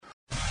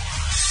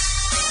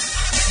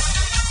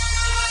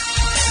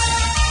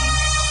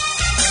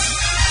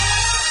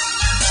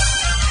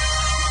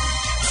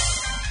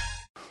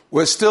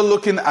We're still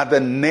looking at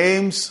the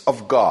names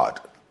of God,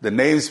 the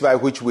names by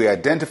which we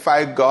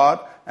identify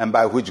God and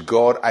by which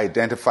God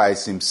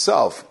identifies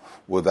himself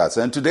with us.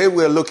 And today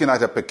we're looking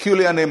at a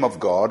peculiar name of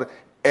God,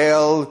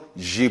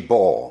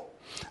 El-Gibbor.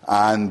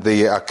 And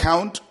the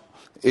account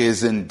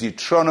is in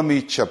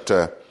Deuteronomy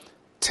chapter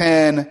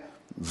 10,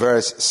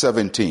 verse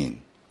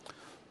 17.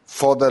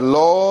 For the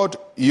Lord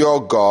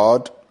your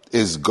God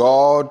is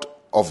God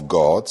of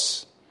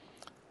gods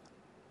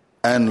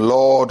and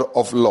Lord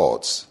of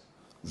lords,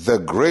 the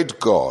great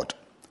God,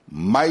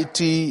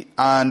 mighty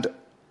and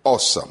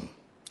awesome,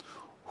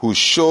 who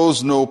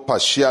shows no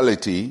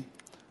partiality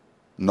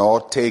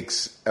nor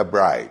takes a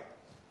bribe.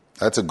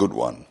 That's a good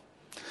one.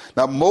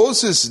 Now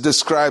Moses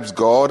describes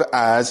God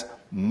as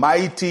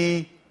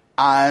mighty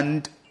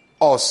and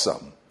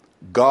awesome.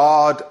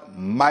 God,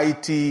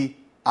 mighty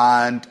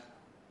and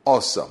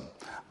awesome.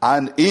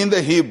 And in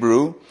the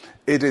Hebrew,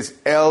 it is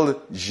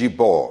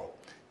El-Gibbor.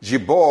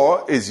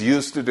 Gibbor is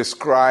used to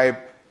describe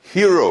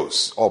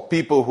heroes or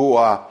people who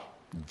are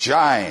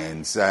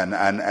giants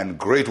and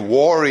great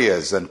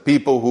warriors and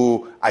people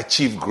who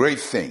achieve great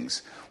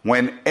things.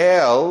 When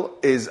El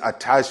is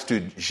attached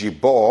to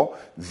Gibbor,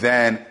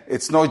 then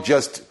it's not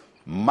just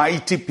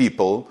mighty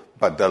people,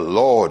 but the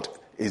Lord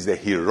is the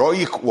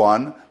heroic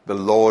one, the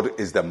Lord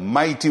is the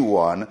mighty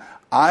one,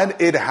 and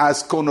it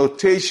has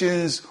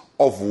connotations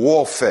of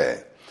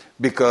warfare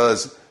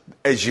because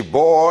a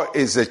Gibbor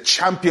is a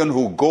champion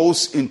who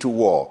goes into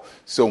war.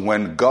 So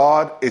when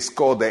God is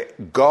called the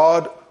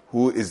God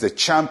who is the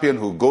champion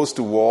who goes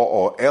to war,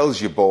 or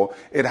El-Gibbor,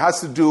 it has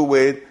to do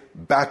with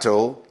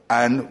battle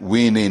and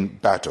winning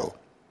battle.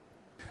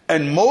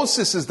 And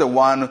Moses is the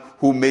one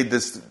who made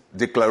this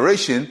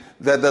declaration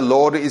that the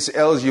Lord is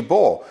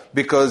El-Gibbor,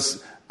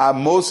 because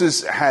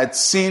Moses had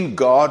seen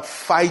God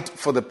fight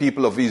for the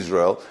people of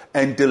Israel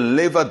and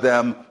deliver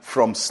them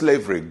from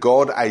slavery.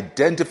 God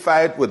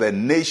identified with a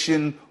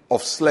nation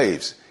of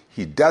slaves.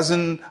 He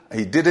didn't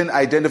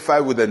identify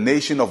with a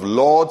nation of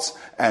lords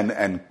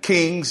and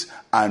kings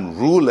and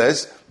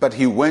rulers, but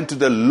he went to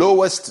the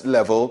lowest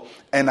level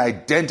and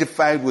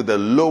identified with the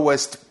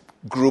lowest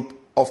group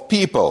of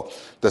people,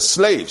 the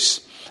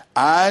slaves,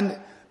 and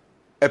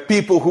a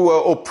people who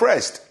were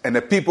oppressed and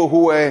a people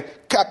who were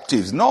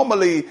captives.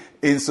 Normally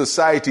in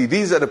society,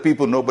 these are the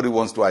people nobody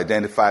wants to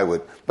identify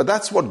with. But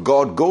that's what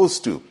God goes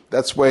to.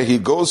 That's where he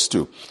goes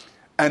to.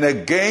 And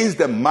against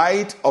the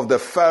might of the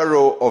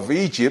Pharaoh of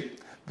Egypt,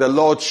 the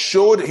Lord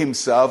showed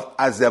himself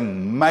as a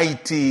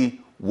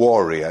mighty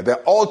warrior,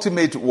 the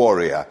ultimate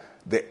warrior,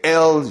 the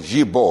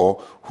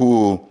El-Gibbor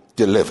who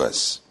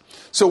delivers.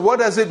 So what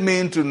does it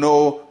mean to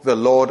know the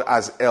Lord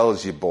as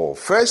El-Gibbor?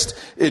 First,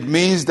 it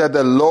means that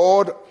the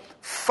Lord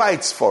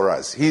fights for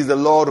us. He's the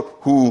Lord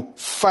who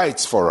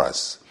fights for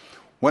us.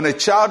 When a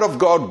child of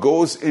God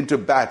goes into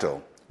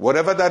battle,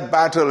 whatever that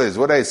battle is,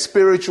 whether it's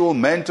spiritual,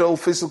 mental,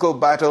 physical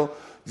battle,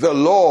 the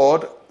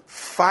Lord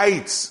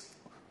fights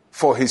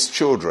for his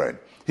children.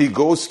 He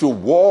goes to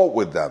war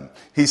with them.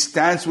 He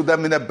stands with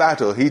them in a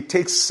battle. He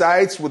takes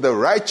sides with the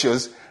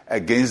righteous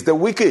against the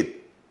wicked.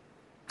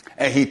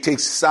 And he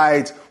takes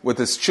sides with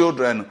his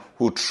children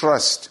who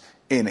trust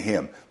in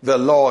him. The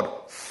Lord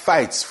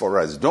fights for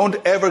us. Don't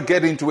ever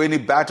get into any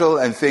battle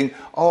and think,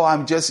 oh,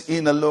 I'm just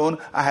in alone.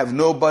 I have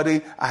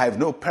nobody. I have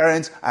no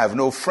parents. I have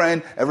no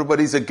friend.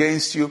 Everybody's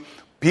against you.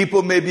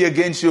 People may be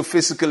against you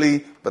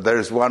physically, but there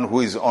is one who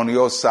is on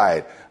your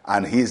side,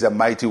 and he's a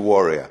mighty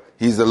warrior.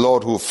 He's the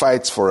Lord who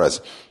fights for us.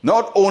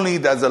 Not only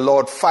does the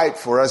Lord fight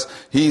for us,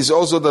 he is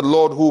also the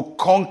Lord who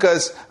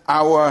conquers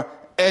our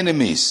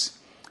enemies.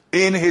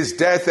 In his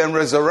death and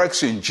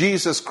resurrection,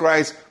 Jesus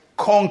Christ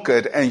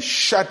conquered and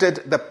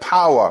shattered the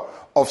power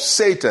of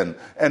Satan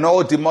and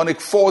all demonic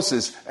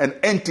forces and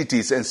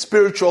entities and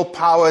spiritual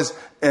powers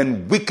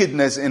and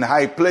wickedness in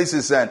high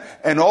places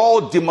and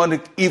all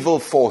demonic evil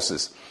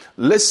forces.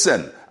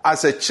 Listen,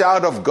 as a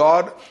child of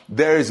God,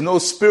 there is no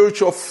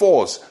spiritual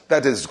force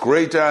that is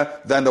greater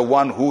than the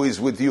one who is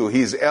with you.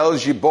 He is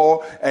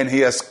El-Gibbor, and he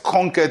has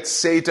conquered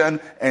Satan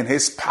and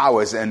his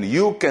powers. And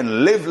you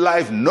can live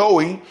life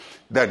knowing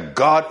that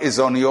God is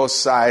on your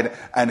side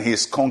and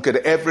he's conquered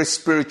every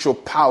spiritual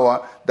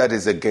power that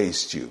is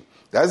against you.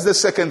 That's the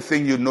second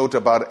thing you note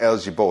about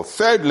El-Gibbor.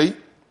 Thirdly,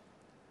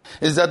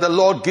 is that the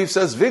Lord gives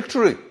us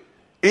victory.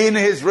 In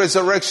his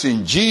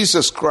resurrection,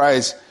 Jesus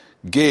Christ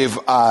gave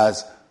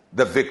us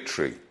the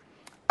victory.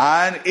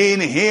 And in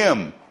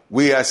him,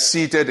 we are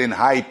seated in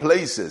high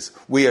places.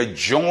 We are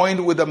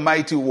joined with the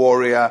mighty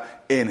warrior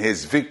in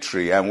his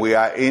victory. And we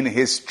are in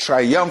his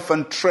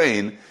triumphant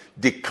train,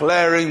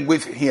 declaring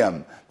with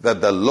him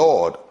that the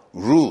Lord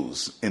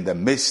rules in the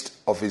midst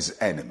of his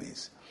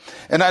enemies.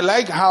 And I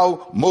like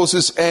how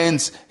Moses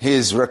ends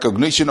his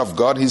recognition of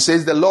God. He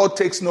says, the Lord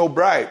takes no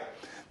bribe.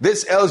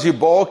 This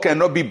El-Gibbor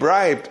cannot be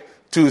bribed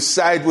to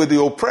side with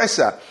the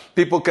oppressor.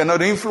 People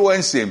cannot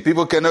influence him.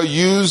 People cannot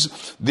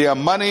use their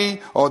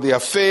money or their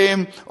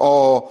fame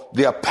or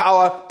their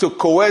power to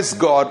coerce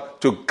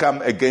God to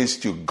come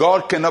against you.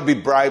 God cannot be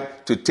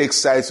bribed to take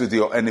sides with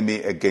your enemy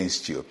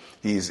against you.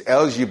 He is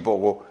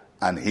El-Gibbor,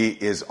 and he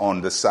is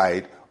on the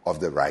side of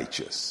the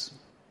righteous.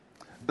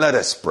 Let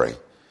us pray.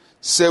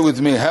 Say with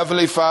me,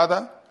 Heavenly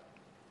Father,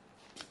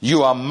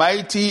 you are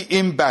mighty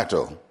in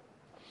battle,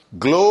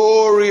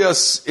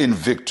 glorious in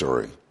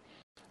victory.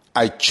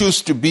 I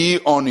choose to be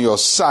on your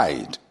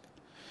side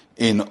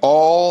in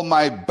all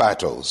my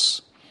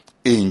battles.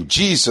 In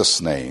Jesus'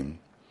 name,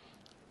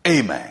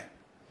 amen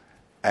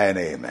and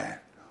amen.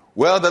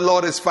 Well, the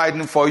Lord is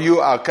fighting for you.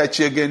 I'll catch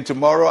you again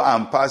tomorrow.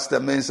 I'm Pastor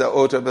Mensa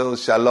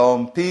Otabil.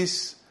 Shalom,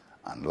 peace,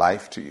 and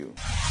life to you.